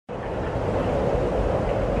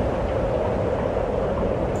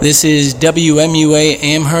This is WMUA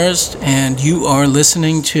Amherst, and you are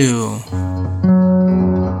listening to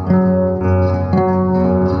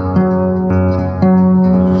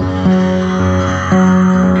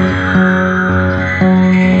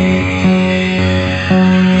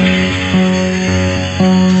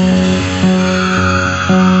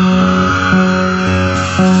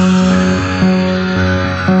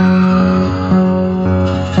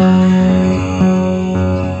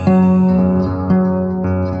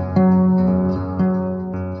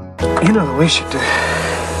we should do.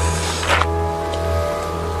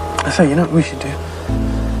 I say, you know what we should do?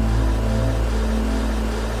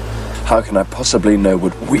 How can I possibly know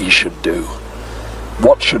what we should do?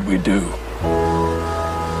 What should we do?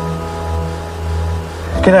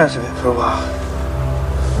 Get out of it for a while.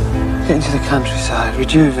 Get into the countryside.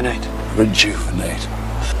 Rejuvenate. Rejuvenate?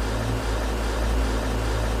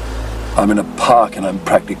 I'm in a park and I'm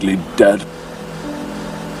practically dead.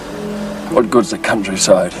 What good's the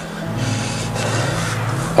countryside?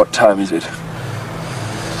 What time is it?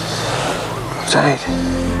 It's 8.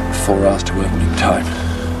 4 hours to opening time.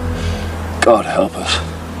 God help us.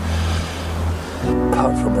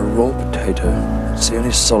 Apart from a raw potato, it's the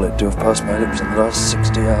only solid to have passed my lips in the last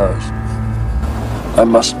 60 hours. I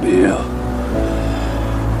must be ill.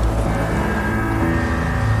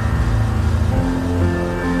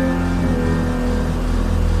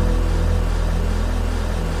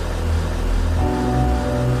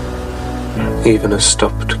 Even a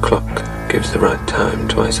stopped clock gives the right time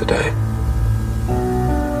twice a day.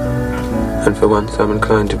 And for once I'm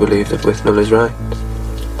inclined to believe that Withnell is right.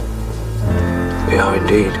 We are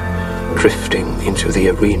indeed drifting into the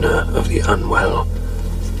arena of the unwell.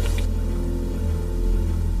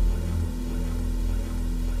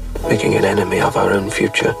 Making an enemy of our own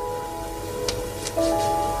future.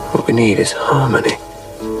 What we need is harmony.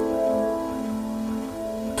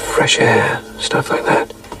 Fresh air, stuff like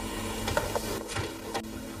that.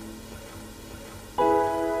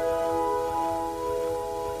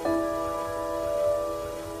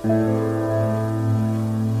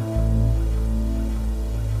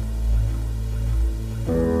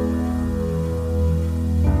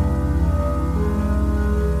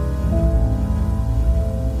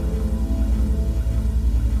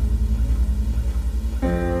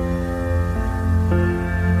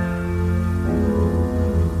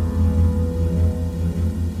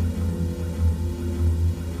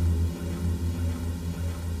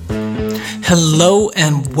 Hello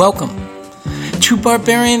and welcome to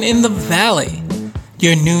Barbarian in the Valley,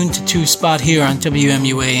 your noon to 2 spot here on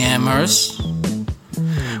WMUA Amherst.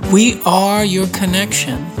 We are your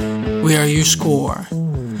connection. We are your score.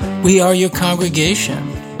 We are your congregation.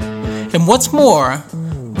 And what's more,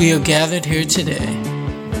 we are gathered here today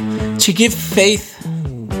to give faith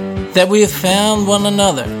that we have found one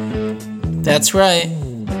another. That's right.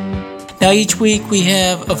 Now each week we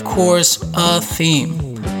have, of course, a theme.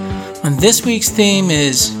 And this week's theme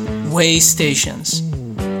is way stations.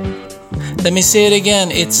 Let me say it again,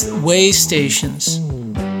 it's way stations.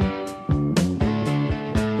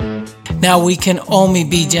 Now we can only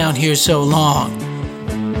be down here so long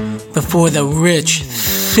before the rich,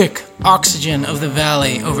 thick oxygen of the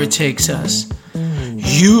valley overtakes us.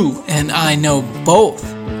 You and I know both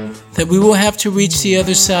that we will have to reach the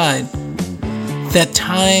other side. That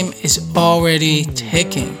time is already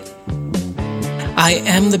ticking. I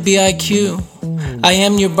am the BIQ. I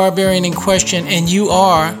am your barbarian in question, and you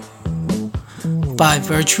are, by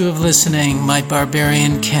virtue of listening, my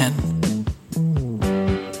barbarian kin.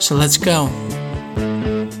 So let's go.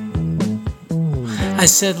 I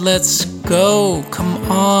said let's go. Come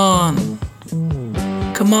on.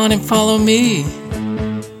 Come on and follow me.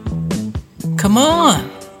 Come on.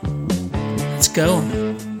 Let's go.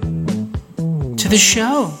 To the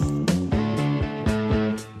show.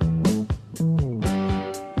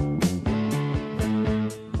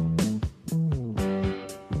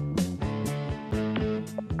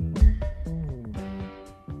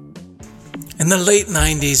 In the late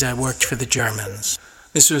 90s, I worked for the Germans.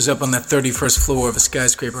 This was up on the 31st floor of a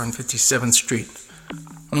skyscraper on 57th Street.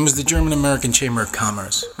 And it was the German-American Chamber of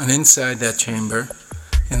Commerce. And inside that chamber,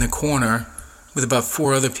 in the corner, with about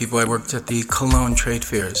 4 other people, I worked at the Cologne trade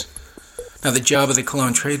fairs. Now, the job of the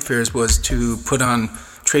Cologne trade fairs was to put on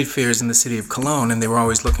trade fairs in the city of Cologne, and they were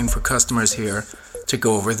always looking for customers here to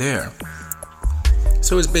go over there.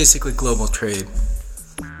 So it was basically global trade.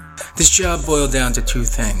 This job boiled down to 2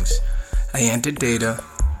 things. I entered data,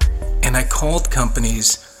 and I called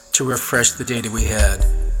companies to refresh the data we had.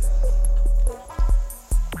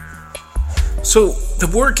 So the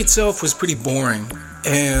work itself was pretty boring,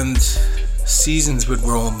 and seasons would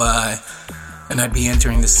roll by, and I'd be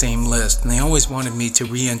entering the same list, and they always wanted me to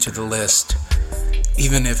re-enter the list,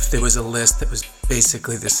 even if there was a list that was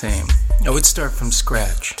basically the same. I would start from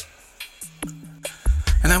scratch.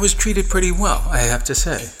 And I was treated pretty well, I have to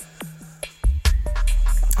say.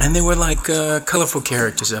 And they were like colorful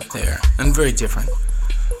characters up there, and very different.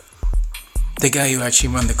 The guy who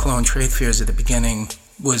actually ran the Cologne trade fairs at the beginning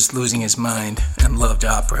was losing his mind and loved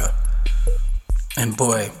opera. And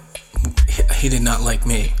boy, he did not like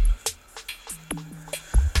me.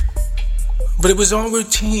 But it was all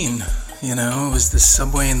routine, you know. It was the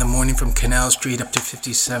subway in the morning from Canal Street up to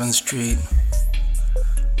 57th Street,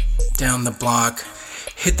 down the block,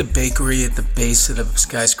 hit the bakery at the base of the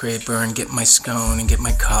skyscraper and get my scone and get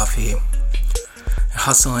my coffee,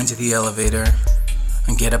 hustle into the elevator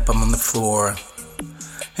and get up on the floor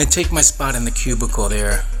and take my spot in the cubicle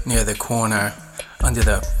there near the corner under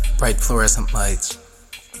the bright fluorescent lights.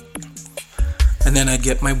 And then I'd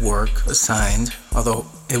get my work assigned, although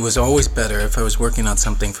it was always better if I was working on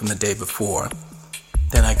something from the day before.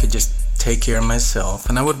 Then I could just take care of myself,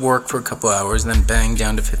 and I would work for a couple hours, then bang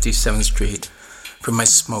down to 57th Street for my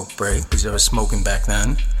smoke break, because I was smoking back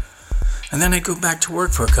then. And then I'd go back to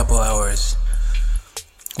work for a couple hours.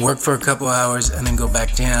 Work for a couple hours, and then go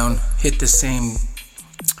back down, hit the same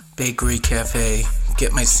bakery, cafe,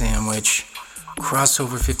 get my sandwich, cross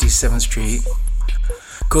over 57th Street,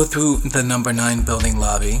 go through the number 9 building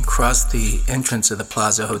lobby, cross the entrance of the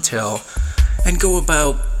Plaza Hotel, and go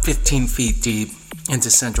about 15 feet deep into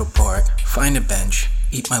Central Park, find a bench,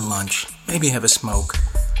 eat my lunch, maybe have a smoke,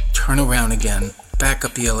 turn around again, back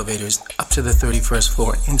up the elevators, up to the 31st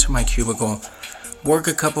floor, into my cubicle, work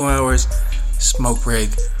a couple hours, smoke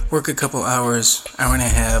break, work a couple hours, hour and a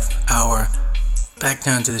half, hour, back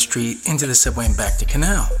down to the street, into the subway, and back to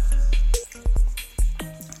Canal.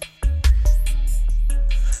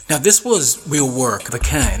 Now, this was real work of a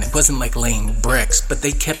kind. It wasn't like laying bricks, but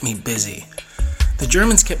they kept me busy. The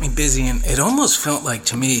Germans kept me busy, and it almost felt like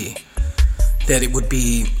to me that it would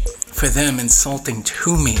be, for them, insulting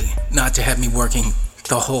to me not to have me working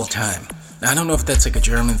the whole time. Now, I don't know if that's like a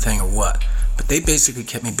German thing or what, but they basically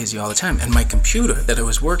kept me busy all the time. And my computer that I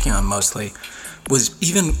was working on mostly was,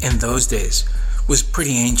 even in those days, was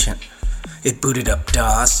pretty ancient. It booted up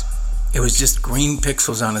DOS. It was just green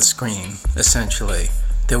pixels on a screen, essentially.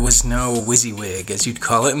 There was no WYSIWYG, as you'd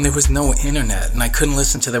call it, and there was no internet, and I couldn't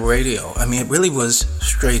listen to the radio. I mean, it really was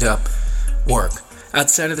straight up work.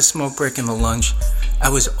 Outside of the smoke break and the lunch, I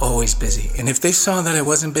was always busy. And if they saw that I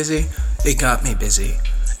wasn't busy, they got me busy.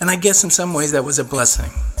 And I guess in some ways that was a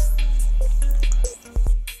blessing.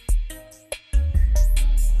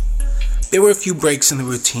 There were a few breaks in the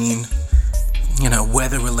routine,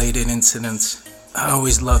 weather-related incidents. I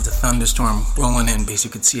always loved a thunderstorm rolling in because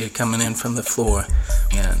you could see it coming in from the floor.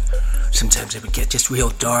 And sometimes it would get just real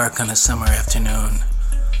dark on a summer afternoon.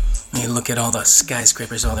 And you look at all the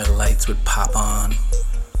skyscrapers, all their lights would pop on.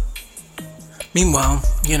 Meanwhile,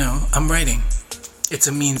 I'm writing. It's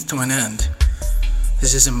a means to an end.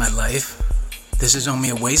 This isn't my life. This is only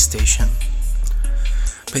a way station.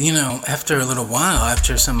 But after a little while,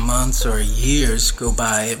 after some months or years go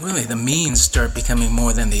by, the means start becoming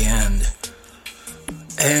more than the end.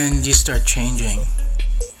 And you start changing,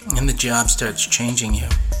 and the job starts changing you.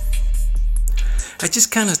 I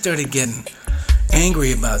just kind of started getting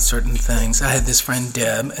angry about certain things. I had this friend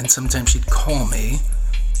Deb, and sometimes she'd call me,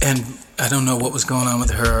 and I don't know what was going on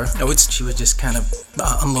with her. She would just kind of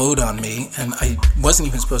unload on me, and I wasn't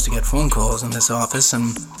even supposed to get phone calls in this office,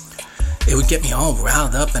 and it would get me all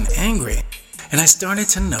riled up and angry. And I started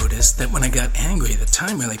to notice that when I got angry, the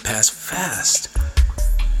time really passed fast.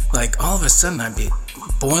 Like, all of a sudden, I'd be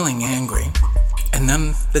boiling angry, and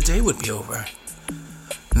then the day would be over.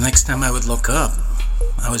 The next time I would look up,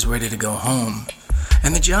 I was ready to go home.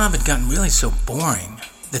 And the job had gotten really so boring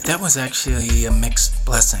that was actually a mixed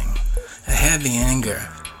blessing. I had the anger,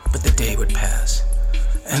 but the day would pass.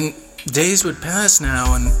 And days would pass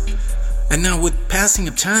now, and now with passing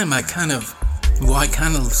of time, I kind of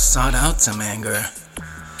sought out some anger.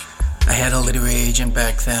 I had a literary agent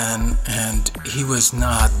back then, and he was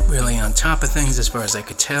not really on top of things as far as I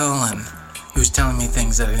could tell, and he was telling me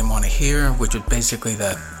things that I didn't want to hear, which was basically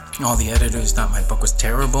that all the editors thought my book was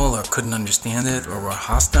terrible or couldn't understand it or were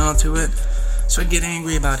hostile to it, so I'd get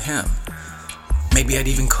angry about him. Maybe I'd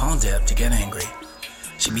even call Deb to get angry.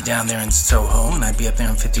 She'd be down there in Soho, and I'd be up there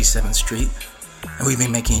on 57th Street, and we'd be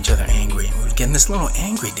making each other angry, and we would get in this little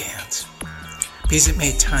angry dance, because it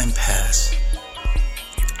made time pass.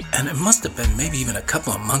 And it must have been maybe even a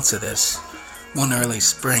couple of months of this, one early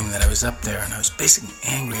spring that I was up there, and I was basically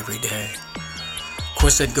angry every day. Of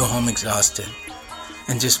course, I'd go home exhausted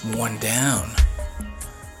and just worn down.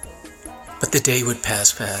 But the day would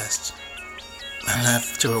pass fast. And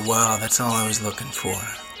after a while, that's all I was looking for.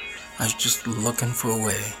 I was just looking for a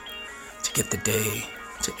way to get the day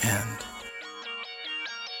to end.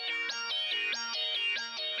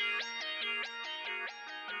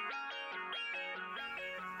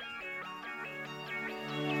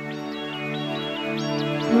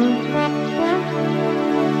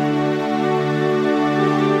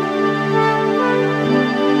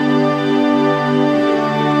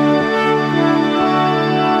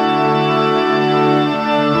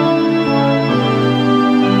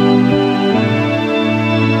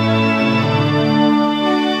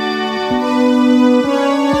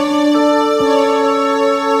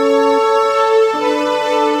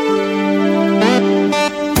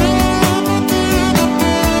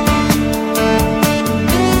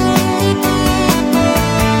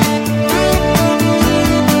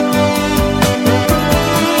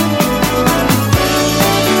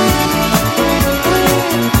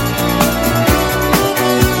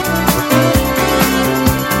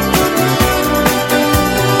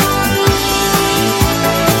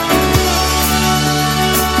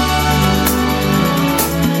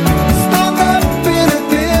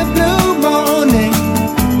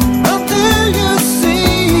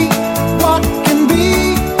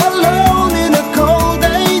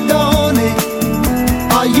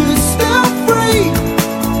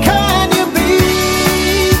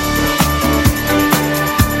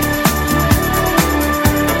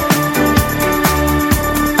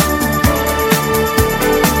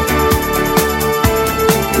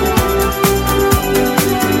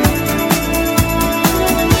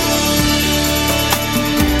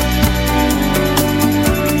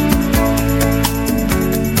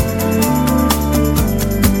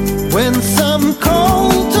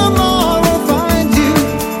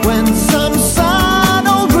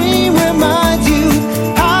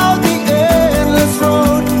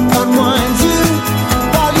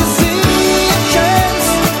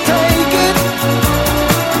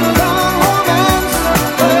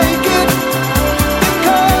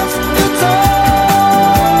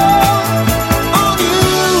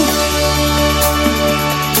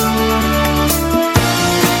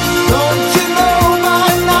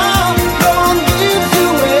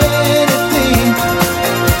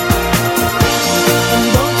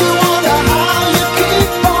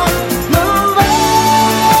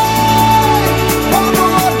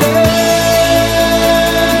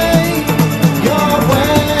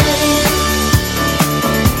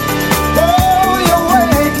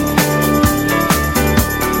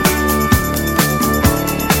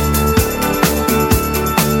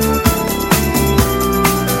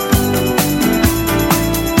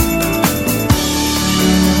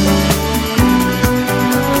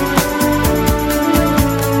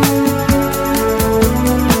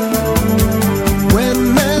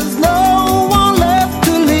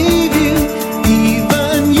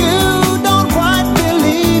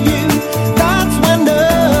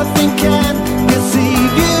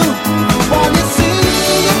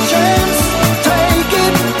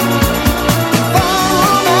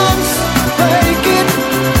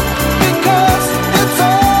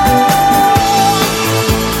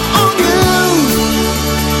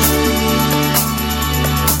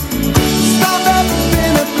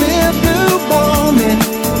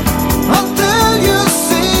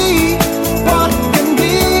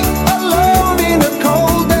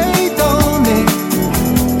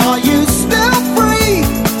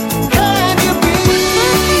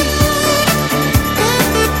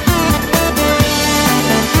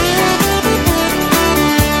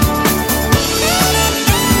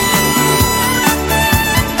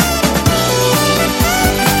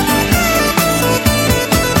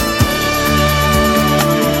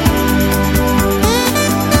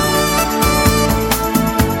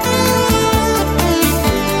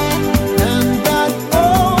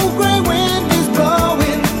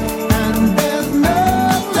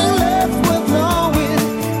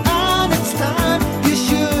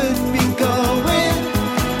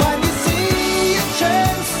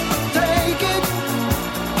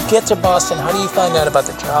 Get to Boston, how do you find out about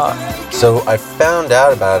the job? So I found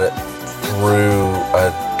out about it through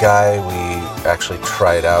a guy we actually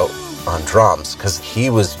tried out on drums, because he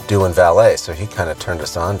was doing valet, so he kind of turned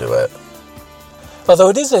us on to it. Although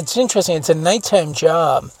it's interesting, it's a nighttime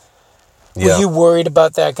job. Yeah. Were you worried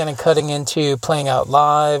about that kind of cutting into playing out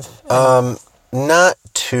live? Not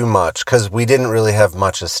too much, because we didn't really have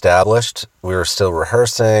much established. We were still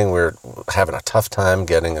rehearsing. We were having a tough time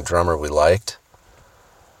getting a drummer we liked.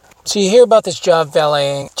 So you hear about this job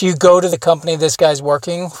valeting. Do you go to the company this guy's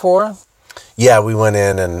working for? Yeah, we went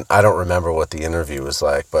in, and I don't remember what the interview was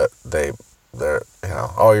like, but they They're,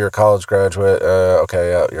 oh, you're a college graduate.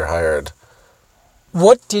 Okay, yeah, you're hired.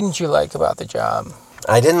 What didn't you like about the job?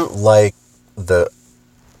 I didn't like the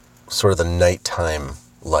sort of the nighttime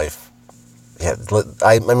life. Yeah,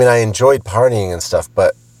 I mean, I enjoyed partying and stuff,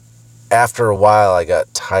 but after a while, I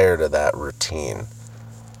got tired of that routine.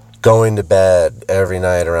 Going to bed every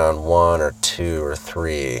night around 1 or 2 or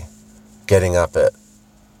 3, getting up at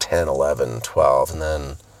 10, 11, 12, and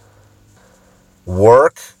then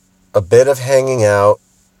work, a bit of hanging out,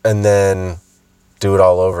 and then do it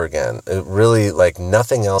all over again. It really, like,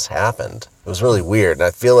 nothing else happened. It was really weird, and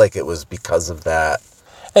I feel like it was because of that.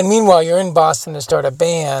 And meanwhile, you're in Boston to start a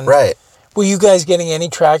band. Right. Were you guys getting any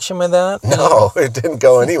traction with that? No, it didn't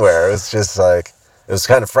go anywhere. It was just like, it was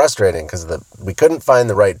kind of frustrating because we couldn't find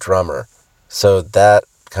the right drummer. So that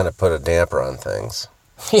kind of put a damper on things.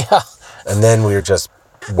 Yeah. And then we were just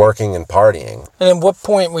working and partying. And at what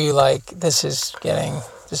point were you like, this is not getting...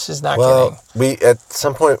 Well, at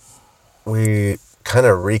some point, we kind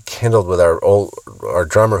of rekindled with our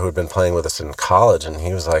drummer who had been playing with us in college, and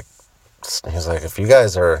he was like, if you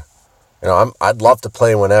guys are, I'd love to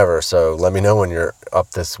play whenever, so let me know when you're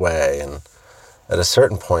up this way. And at a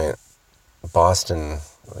certain point, Boston,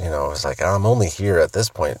 was like, I'm only here at this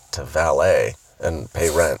point to valet and pay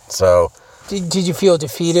rent. So, did you feel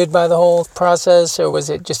defeated by the whole process, or was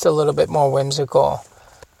it just a little bit more whimsical?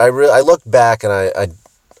 I look back and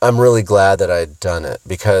I'm really glad that I'd done it,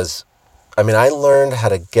 because, I learned how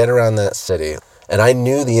to get around that city, and I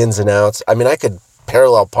knew the ins and outs. I could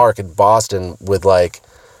parallel park in Boston with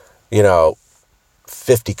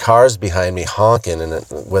 50 cars behind me honking and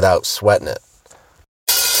without sweating it.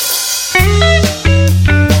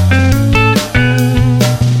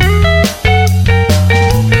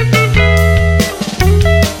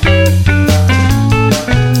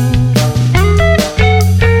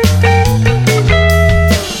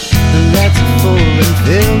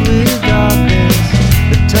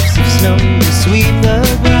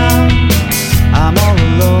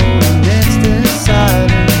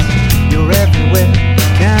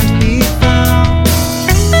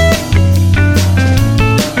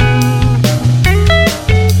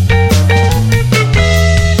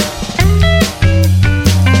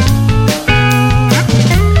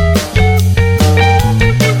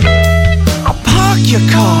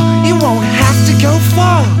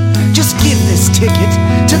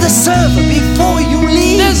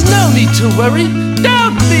 To worry,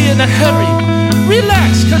 don't be in a hurry.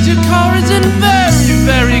 Relax, cause your car is in very,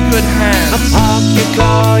 very good hands. Park your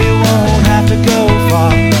car, you won't have to go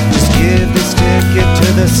far. Just give this ticket to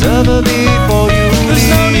the server before you leave. There's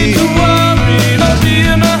no need to worry, don't be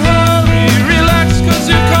in a hurry. Relax, cause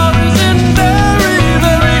your car is in very,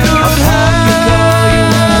 very good hands. Park your car,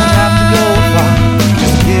 you won't have to go far.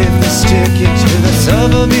 Just give this ticket to the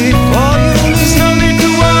server before you leave. There's no need to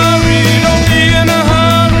worry, don't be in a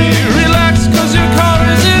hurry. Relax, cause your car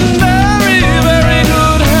is in very, very good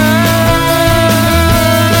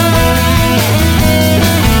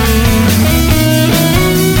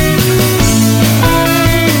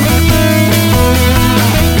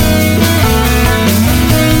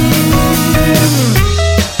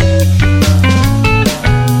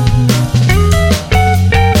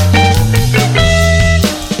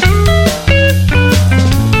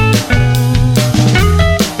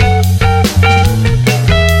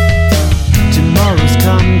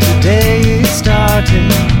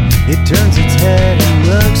It turns its head and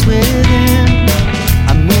looks within.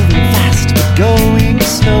 I'm moving fast but going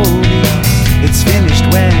slowly. It's finished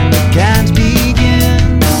when it can't begin.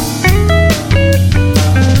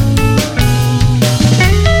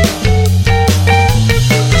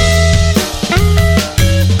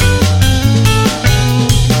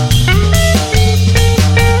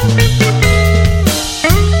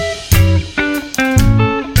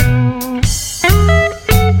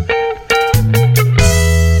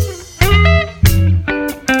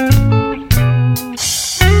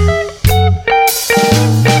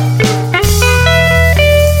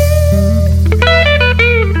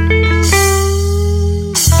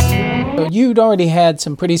 You'd already had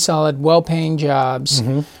some pretty solid, well-paying jobs,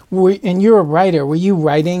 and you're a writer. Were you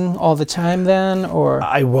writing all the time then, or?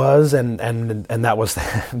 I was, and that was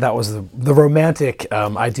the romantic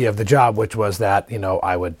idea of the job, which was that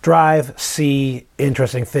I would drive, see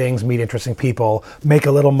interesting things, meet interesting people, make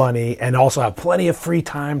a little money, and also have plenty of free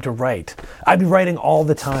time to write. I'd be writing all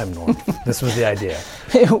the time, Norm. This was the idea.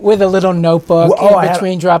 With a little notebook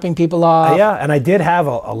between dropping people off. Yeah, and I did have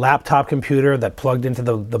a laptop computer that plugged into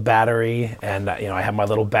the battery, and I had my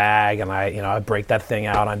little bag, and I'd break that thing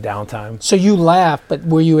out on downtime. So you laugh, but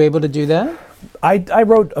were you able to do that? I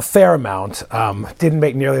wrote a fair amount. Didn't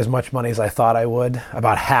make nearly as much money as I thought I would.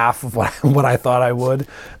 About half of what I thought I would.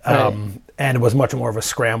 And it was much more of a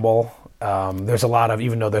scramble. There's a lot of,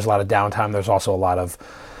 even though there's a lot of downtime, there's also a lot of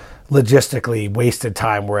logistically wasted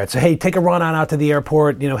time where it's, hey, take a run on out to the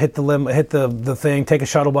airport, hit the thing, take a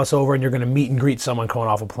shuttle bus over, and you're going to meet and greet someone coming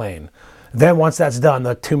off a plane. Then once that's done,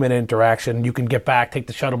 the 2-minute interaction, you can get back, take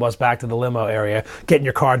the shuttle bus back to the limo area, get in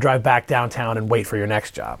your car, drive back downtown, and wait for your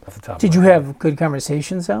next job. Off the top Did you have good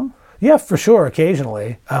conversations though? Yeah, for sure.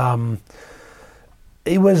 Occasionally,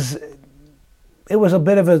 it was a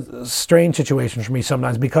bit of a strange situation for me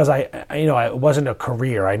sometimes because it wasn't a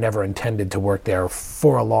career. I never intended to work there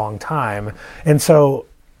for a long time, and so.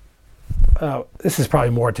 This is probably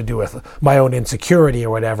more to do with my own insecurity or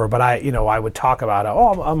whatever, but I would talk about,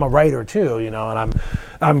 I'm a writer too, and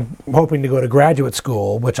I'm hoping to go to graduate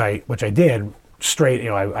school, which I did straight,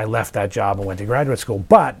 I left that job and went to graduate school,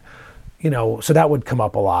 but, so that would come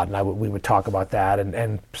up a lot, and we would talk about that,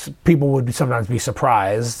 and people would sometimes be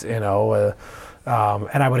surprised, and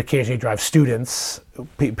I would occasionally drive students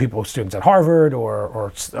at Harvard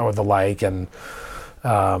or the like, and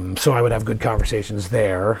so I would have good conversations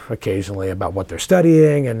there occasionally about what they're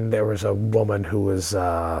studying, and there was a woman who was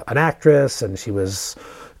an actress, and she was,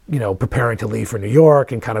 preparing to leave for New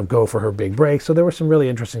York and kind of go for her big break. So there were some really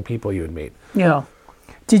interesting people you would meet. Yeah.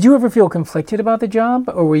 Did you ever feel conflicted about the job,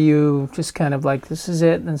 or were you just kind of like, this is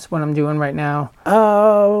it, this is what I'm doing right now?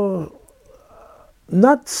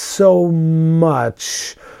 Not so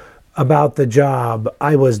much about the job.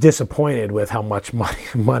 I was disappointed with how much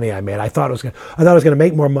money I made. I thought I was going to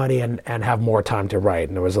make more money and have more time to write,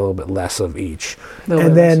 and there was a little bit less of each.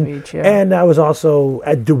 And I was also,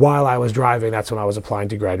 while I was driving, that's when I was applying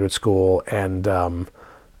to graduate school, and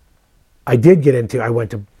I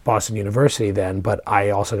went to Boston University then, but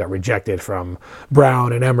I also got rejected from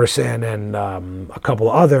Brown and Emerson and a couple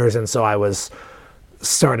others, and so I was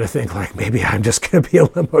starting to think like maybe I'm just going to be a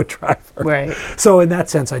limo driver. Right. So in that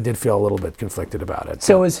sense, I did feel a little bit conflicted about it.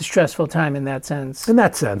 So it was a stressful time in that sense. In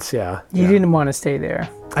that sense, yeah. You didn't want to stay there.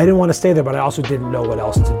 I didn't want to stay there, but I also didn't know what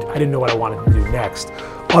else to do. I didn't know what I wanted to do next,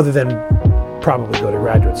 other than probably go to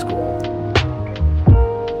graduate school.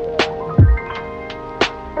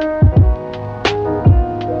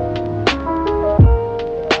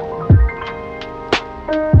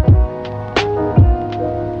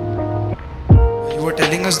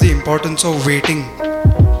 The importance of waiting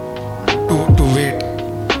to wait.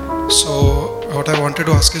 So what I wanted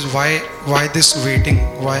to ask is why this waiting?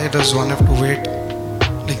 Why does one have to wait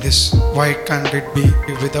like this? Why can't it be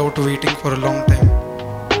without waiting for a long time?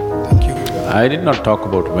 Thank you. I did not talk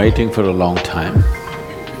about waiting for a long time.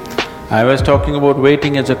 I was talking about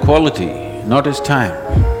waiting as a quality, not as time.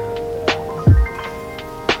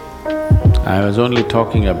 I was only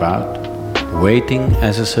talking about waiting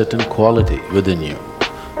as a certain quality within you.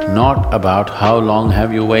 Not about how long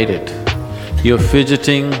have you waited. You're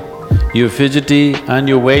fidgety and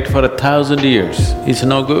you wait for 1,000 years, it's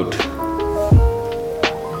no good.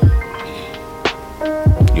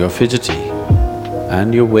 You're fidgety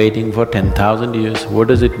and you're waiting for 10,000 years, what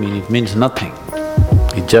does it mean? It means nothing.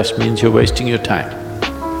 It just means you're wasting your time.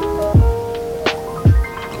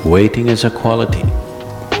 Waiting is a quality,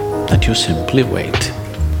 that you simply wait.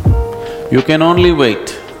 You can only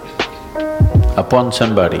wait upon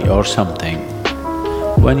somebody or something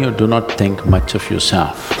when you do not think much of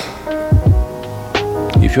yourself.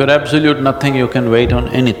 If you're absolute nothing, you can wait on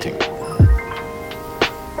anything.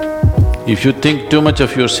 If you think too much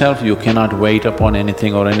of yourself, you cannot wait upon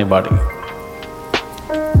anything or anybody.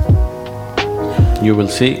 You will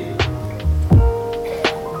see,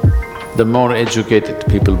 the more educated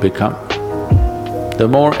people become, the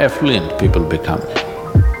more affluent people become,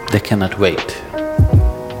 they cannot wait.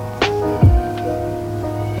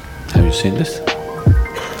 Have you seen this?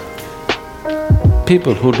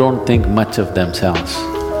 People who don't think much of themselves.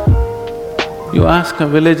 You ask a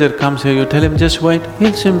villager comes here, you tell him just wait,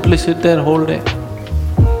 he'll simply sit there whole day.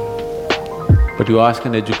 But you ask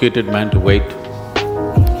an educated man to wait,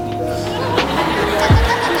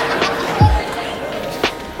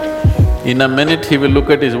 in a minute he will look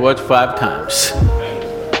at his watch 5 times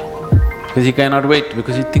because he cannot wait,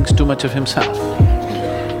 because he thinks too much of himself.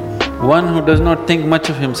 One who does not think much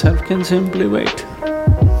of himself can simply wait.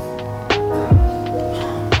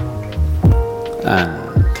 And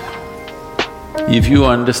if you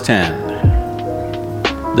understand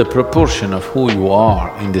the proportion of who you are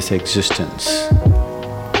in this existence,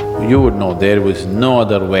 you would know there was no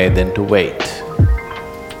other way than to wait.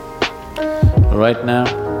 Right now,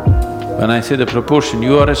 when I say the proportion,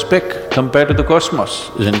 you are a speck compared to the cosmos,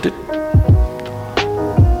 isn't it?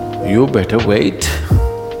 you better wait.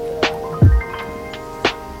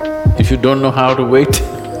 If you don't know how to wait,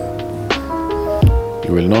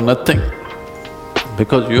 you will know nothing.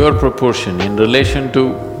 Because your proportion in relation to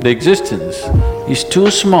the existence is too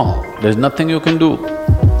small, there's nothing you can do.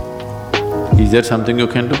 Is there something you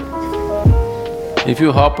can do? If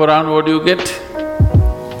you hop around, what do you get?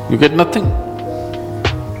 You get nothing.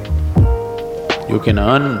 You can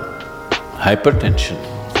earn hypertension,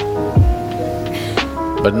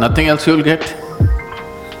 but nothing else you'll get.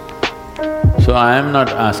 So I am not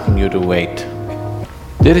asking you to wait.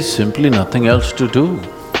 There is simply nothing else to do.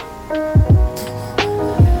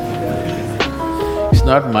 It's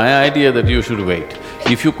not my idea that you should wait.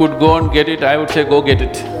 If you could go and get it, I would say go get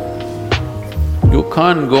it. You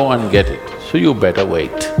can't go and get it, so you better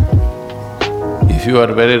wait. If you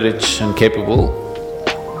are very rich and capable,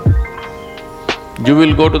 you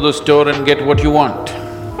will go to the store and get what you want.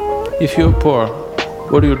 If you're poor,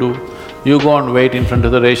 what do? You go and wait in front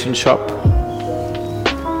of the ration shop.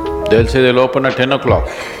 They'll say they'll open at 10 o'clock.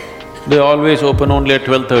 They always open only at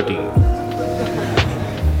 12:30.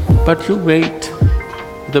 But you wait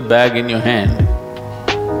with the bag in your hand.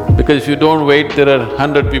 Because if you don't wait, there are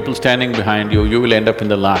 100 people standing behind you, you will end up in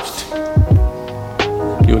the last.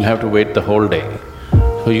 You will have to wait the whole day.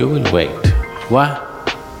 So you will wait. Why?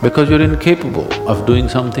 Because you're incapable of doing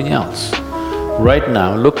something else. Right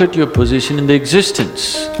now, look at your position in the existence.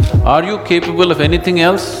 Are you capable of anything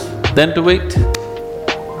else than to wait?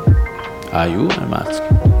 Are you, I'm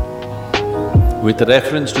asking? With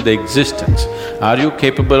reference to the existence, are you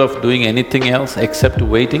capable of doing anything else except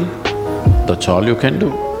waiting? That's all you can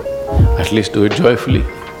do. At least do it joyfully.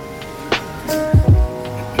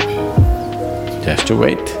 Just to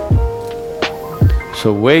wait.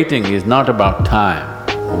 So waiting is not about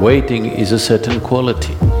time, waiting is a certain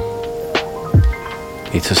quality.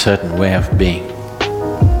 It's a certain way of being,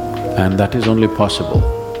 and that is only possible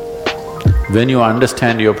when you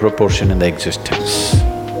understand your proportion in the existence.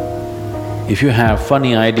 If you have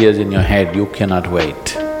funny ideas in your head, you cannot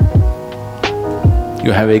wait.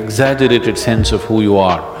 You have exaggerated sense of who you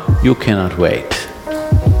are, you cannot wait.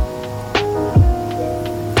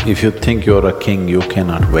 If you think you're a king, you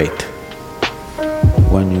cannot wait.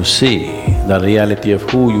 When you see the reality of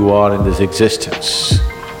who you are in this existence,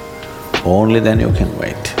 only then you can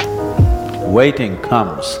wait. Waiting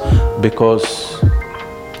comes because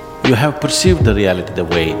you have perceived the reality the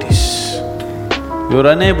way it is. You're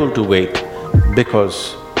unable to wait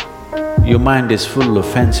because your mind is full of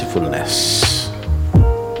fancifulness.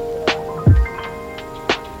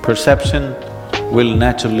 Perception will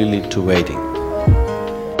naturally lead to waiting.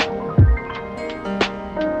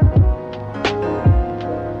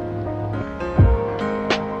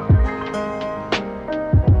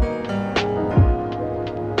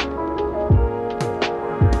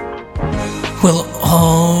 Well,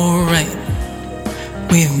 all right,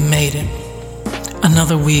 we've made it.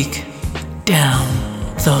 Another week down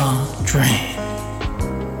the drain.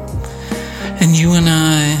 And you and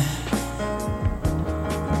I,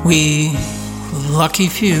 we lucky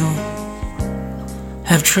few,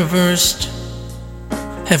 have traversed,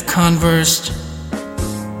 have conversed,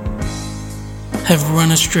 have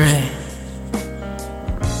run astray.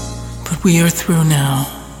 But we are through now,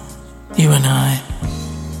 you and I.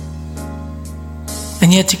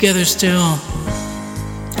 And yet together still,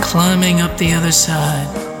 climbing up the other side.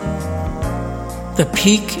 The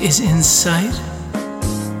peak is in sight.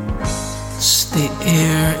 The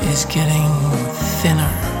air is getting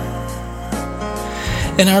thinner.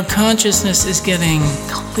 And our consciousness is getting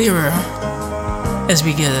clearer as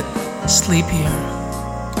we get sleepier.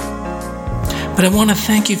 But I want to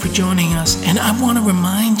thank you for joining us, and I want to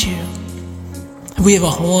remind you we have a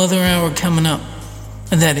whole other hour coming up,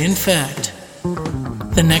 and that in fact,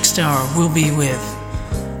 the next hour will be with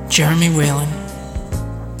Jeremy Whalen,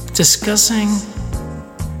 discussing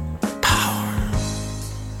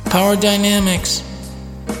power dynamics.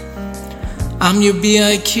 I'm your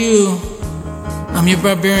BIQ. I'm your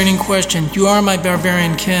barbarian in question. You are my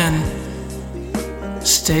barbarian Ken.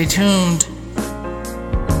 Stay tuned.